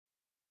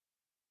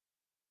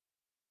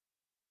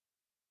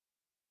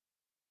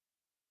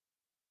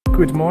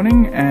Good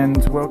morning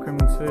and welcome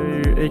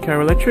to Eco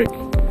Electric.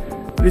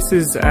 This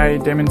is a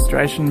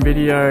demonstration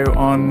video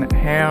on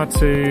how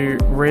to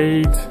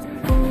read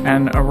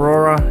an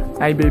Aurora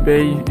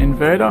ABB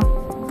inverter.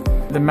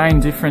 The main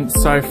difference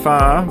so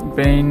far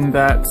being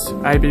that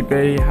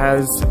ABB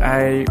has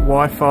a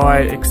Wi-Fi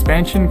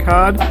expansion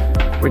card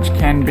which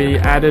can be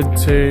added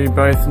to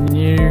both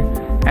new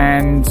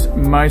and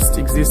most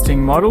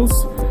existing models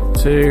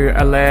to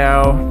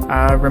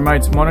allow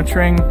remote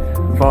monitoring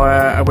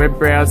via a web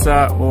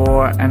browser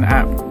or an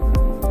app.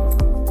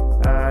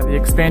 The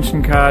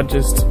expansion card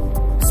just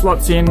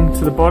slots in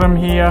to the bottom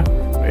here.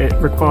 It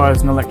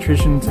requires an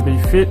electrician to be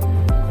fit,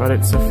 but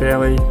it's a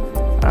fairly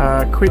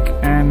quick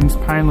and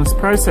painless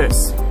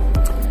process.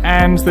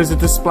 And there's a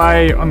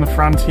display on the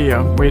front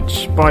here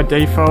which by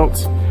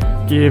default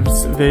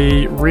gives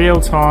the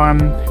real-time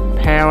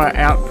power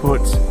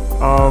output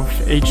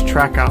of each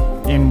tracker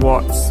in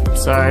watts.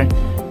 So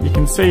you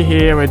can see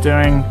here we're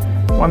doing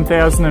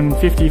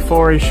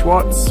 1054-ish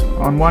watts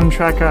on one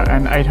tracker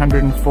and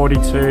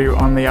 842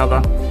 on the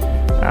other.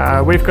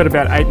 We've got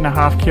about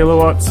 8.5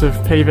 kilowatts of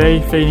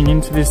PV feeding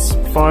into this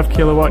 5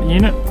 kilowatt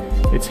unit.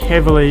 It's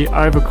heavily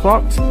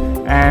overclocked,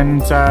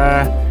 and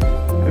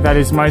that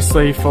is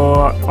mostly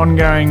for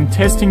ongoing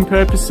testing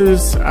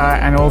purposes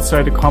and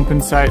also to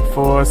compensate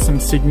for some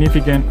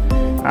significant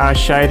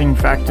shading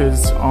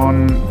factors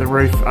on the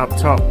roof up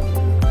top.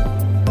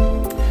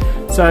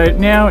 So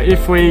now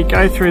if we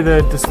go through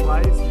the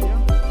displays here,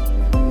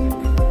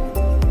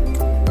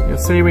 you'll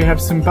see we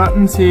have some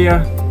buttons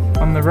here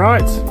on the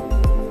right.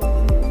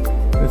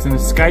 There's an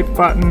escape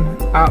button,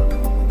 up,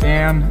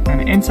 down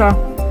and enter.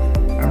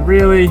 And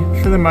really,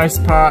 for the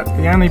most part,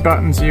 the only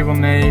buttons you will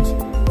need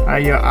are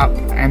your up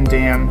and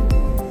down.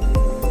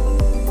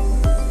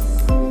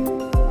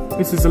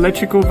 This is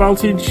electrical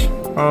voltage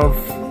of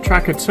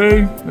tracker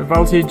 2, the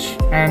voltage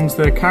and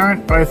the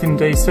current both in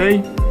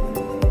DC.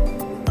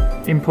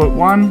 Input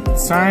 1,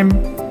 same,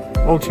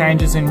 all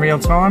changes in real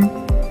time.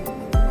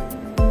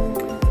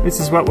 This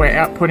is what we're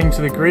outputting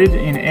to the grid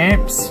in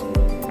amps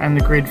and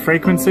the grid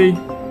frequency.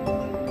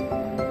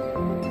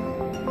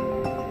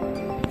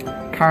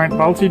 Current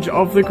voltage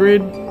of the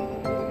grid,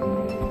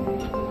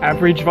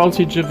 average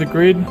voltage of the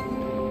grid.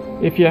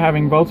 If you're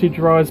having voltage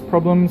rise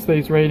problems,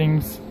 these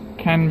readings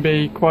can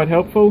be quite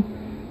helpful.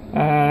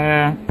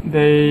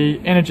 The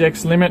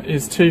Energex limit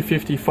is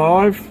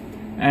 255.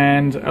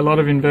 And a lot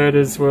of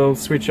inverters will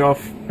switch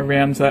off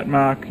around that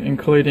mark,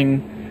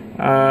 including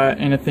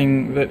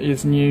anything that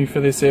is new for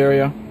this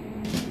area.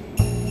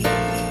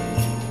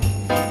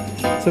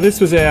 So this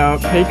was our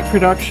peak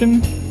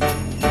production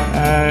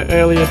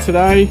earlier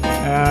today,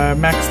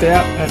 maxed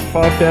out at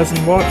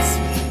 5,000 watts.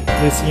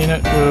 This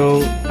unit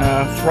will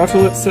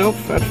throttle itself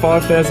at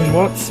 5,000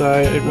 watts, so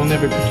it will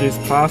never produce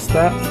past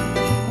that.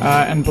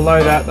 And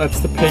below that, that's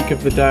the peak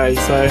of the day.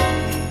 So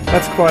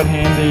that's quite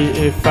handy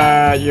if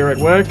you're at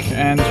work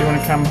and you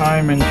want to come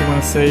home and you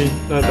want to see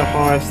the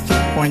highest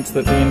points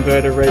that the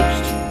inverter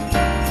reached.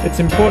 It's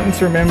important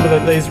to remember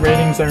that these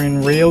readings are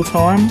in real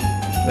time.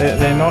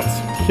 They're not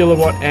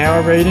kilowatt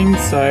hour readings,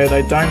 so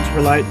they don't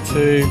relate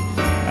to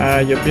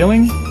your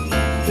billing.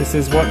 This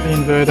is what the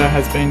inverter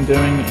has been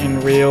doing in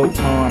real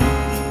time.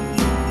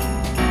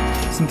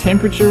 Some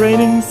temperature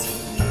readings.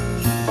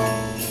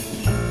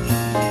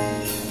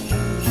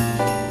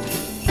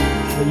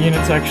 The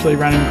unit's actually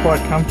running quite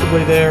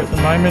comfortably there at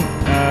the moment.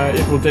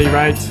 It will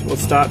derate, will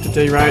start to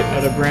derate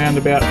at around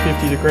about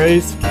 50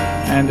 degrees,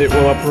 and it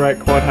will operate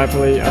quite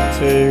happily up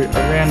to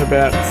around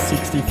about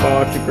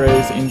 65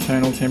 degrees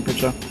internal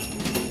temperature.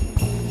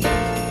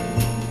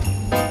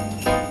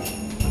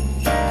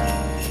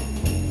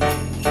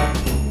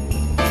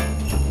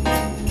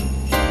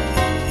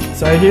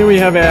 So here we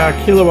have our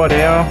kilowatt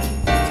hour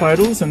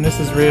totals, and this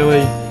is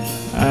really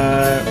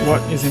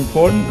what is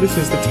important. This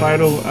is the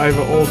total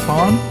over all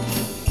time.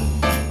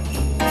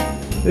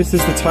 This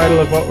is the total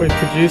of what we've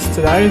produced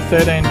today,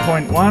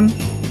 13.1.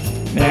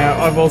 Now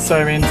I've also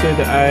entered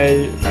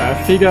a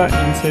figure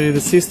into the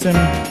system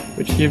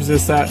which gives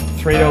us that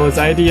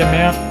 $3.80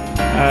 amount.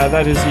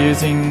 That is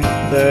using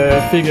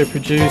the figure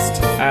produced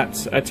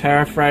at a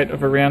tariff rate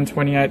of around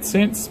 28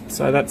 cents.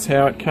 So that's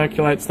how it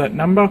calculates that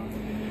number.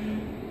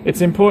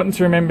 It's important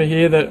to remember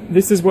here that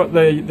this is what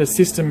the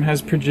system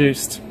has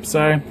produced.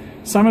 So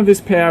some of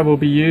this power will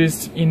be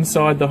used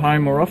inside the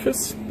home or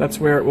office. That's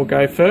where it will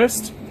go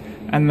first.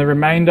 And the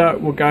remainder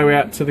will go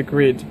out to the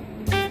grid.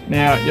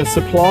 Now your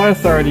supply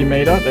authority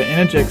meter, the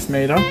Energex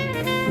meter,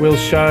 will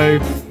show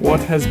what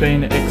has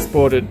been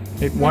exported.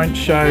 It won't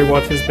show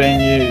what has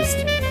been used.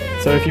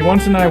 So if you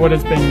want to know what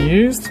has been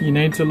used, you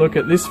need to look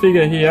at this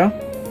figure here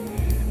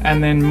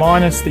and then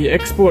minus the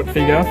export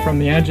figure from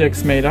the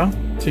Energex meter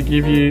to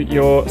give you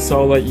your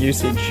solar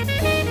usage.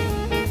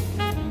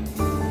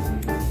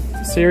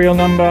 Serial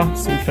number,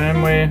 some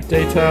firmware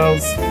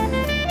details,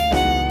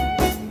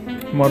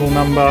 model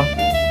number,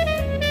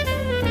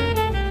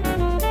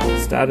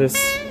 status,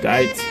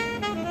 date.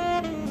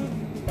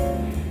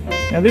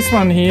 Now this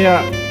one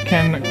here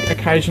can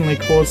occasionally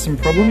cause some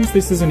problems.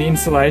 This is an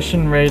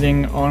insulation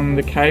reading on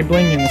the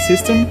cabling in the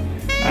system.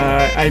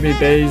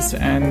 ABBs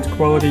and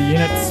quality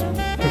units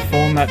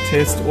perform that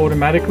test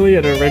automatically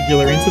at a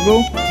regular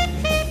interval.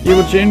 You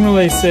will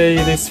generally see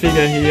this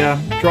figure here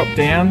drop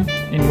down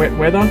in wet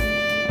weather.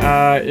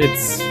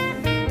 It's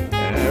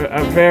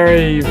a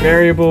very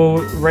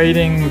variable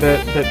reading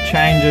that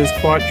changes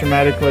quite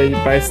dramatically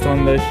based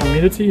on the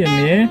humidity in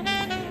the air.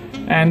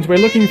 And we're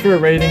looking for a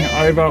reading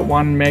over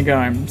 1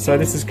 megohm, so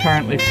this is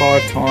currently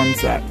 5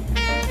 times that.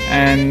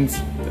 And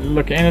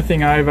look,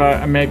 anything over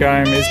a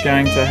megohm is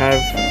going to have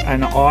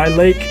an I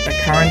leak, a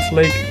current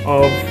leak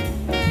of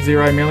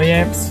 0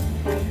 milliamps.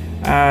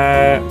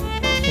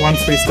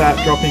 Once we start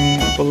dropping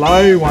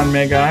below 1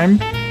 megohm,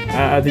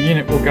 the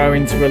unit will go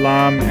into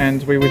alarm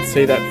and we would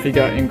see that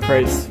figure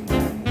increase.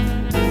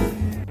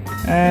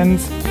 And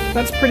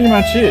that's pretty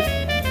much it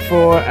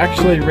for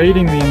actually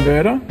reading the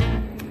inverter.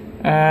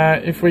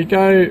 If we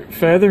go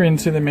further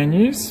into the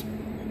menus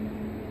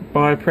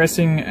by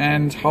pressing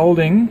and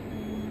holding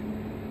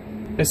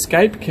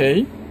escape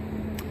key,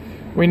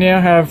 we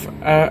now have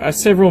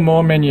several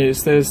more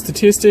menus. There's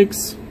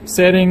statistics,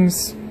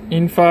 settings,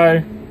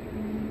 info,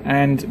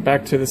 and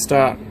back to the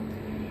start.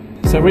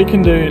 So we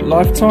can do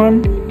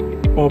lifetime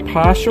or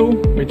partial,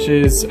 which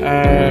is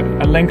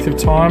a length of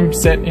time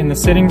set in the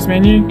settings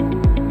menu,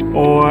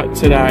 or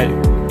today.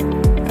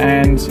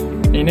 And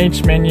in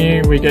each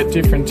menu we get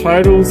different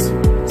totals.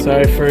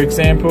 So for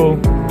example,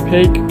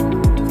 peak,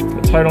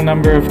 the total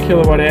number of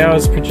kilowatt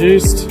hours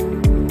produced,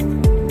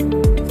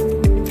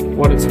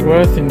 what it's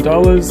worth in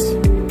dollars,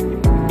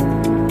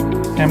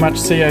 how much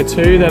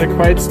CO2 that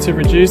equates to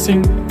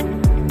reducing,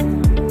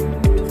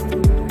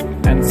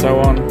 and so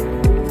on.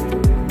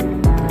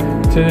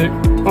 To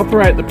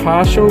operate the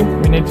partial,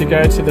 we need to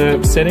go to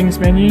the settings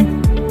menu.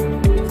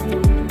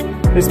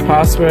 This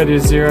password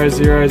is 000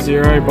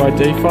 by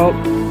default.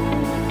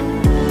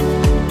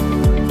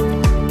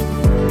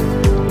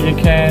 You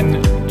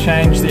can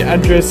change the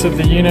address of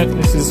the unit.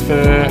 This is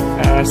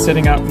for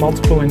setting up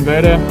multiple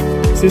inverter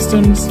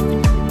systems.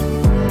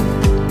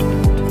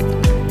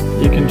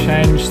 You can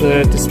change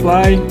the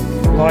display,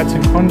 light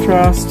and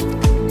contrast.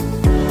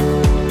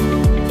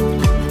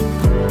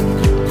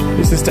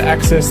 This is to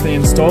access the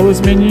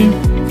installers menu.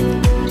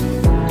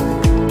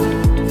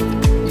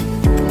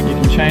 You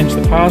can change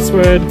the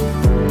password.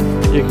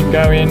 You can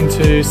go in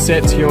to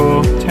set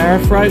your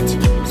tariff rate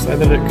so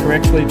that it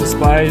correctly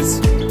displays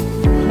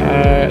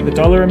the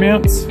dollar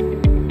amounts.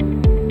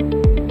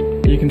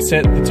 You can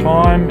set the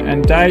time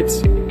and date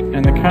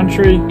and the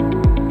country,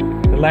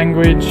 the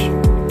language.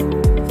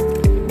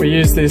 We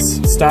use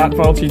this start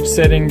voltage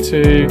setting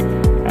to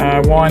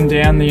wind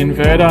down the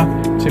inverter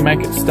to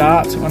make it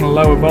start on a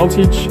lower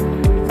voltage.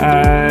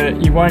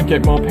 You won't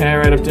get more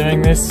power out of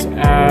doing this.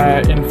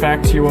 In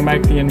fact, you will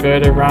make the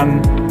inverter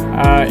run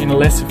in a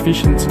less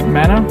efficient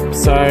manner.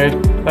 So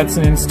that's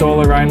an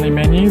installer only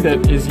menu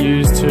that is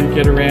used to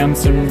get around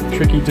some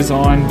tricky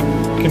design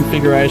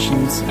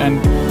configurations.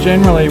 And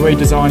generally we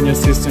design your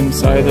system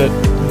so that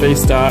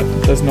V-start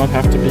does not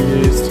have to be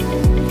used.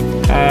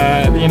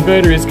 The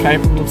inverter is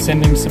capable of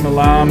sending some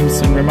alarms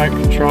and remote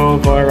control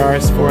via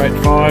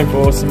RS485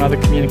 or some other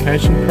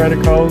communication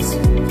protocols.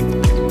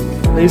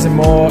 These are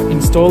more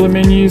installer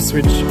menus,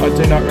 which I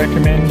do not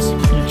recommend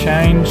you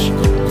change.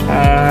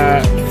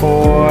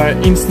 For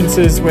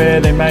instances where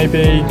there may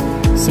be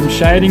some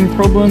shading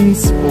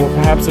problems or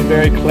perhaps a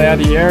very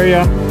cloudy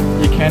area,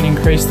 you can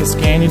increase the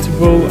scan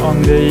interval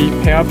on the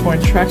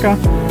PowerPoint tracker,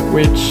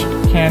 which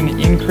can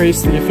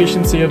increase the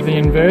efficiency of the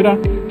inverter.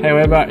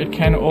 However, it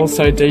can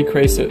also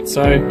decrease it.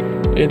 So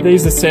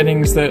these are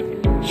settings that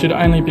should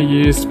only be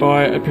used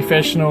by a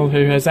professional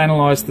who has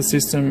analysed the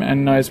system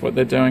and knows what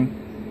they're doing.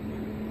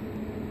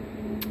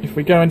 If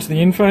we go into the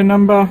info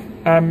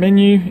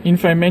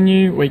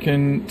menu, we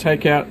can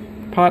take out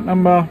part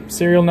number,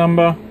 serial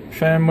number,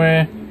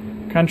 firmware,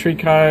 country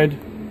code.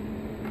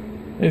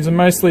 These are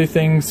mostly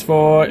things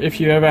for if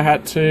you ever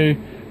had to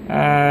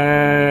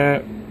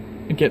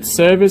get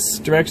service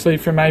directly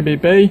from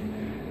ABB,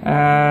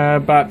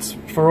 but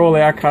for all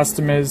our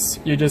customers,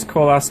 you just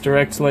call us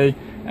directly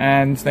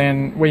and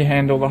then we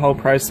handle the whole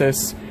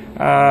process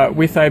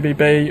with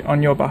ABB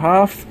on your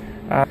behalf.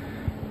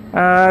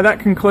 That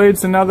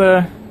concludes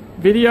another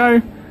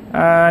video.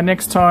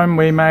 Next time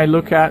we may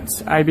look at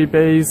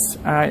ABB's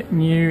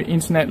new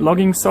internet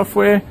logging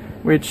software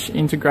which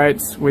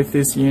integrates with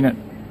this unit.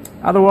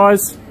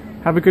 Otherwise,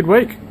 have a good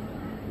week.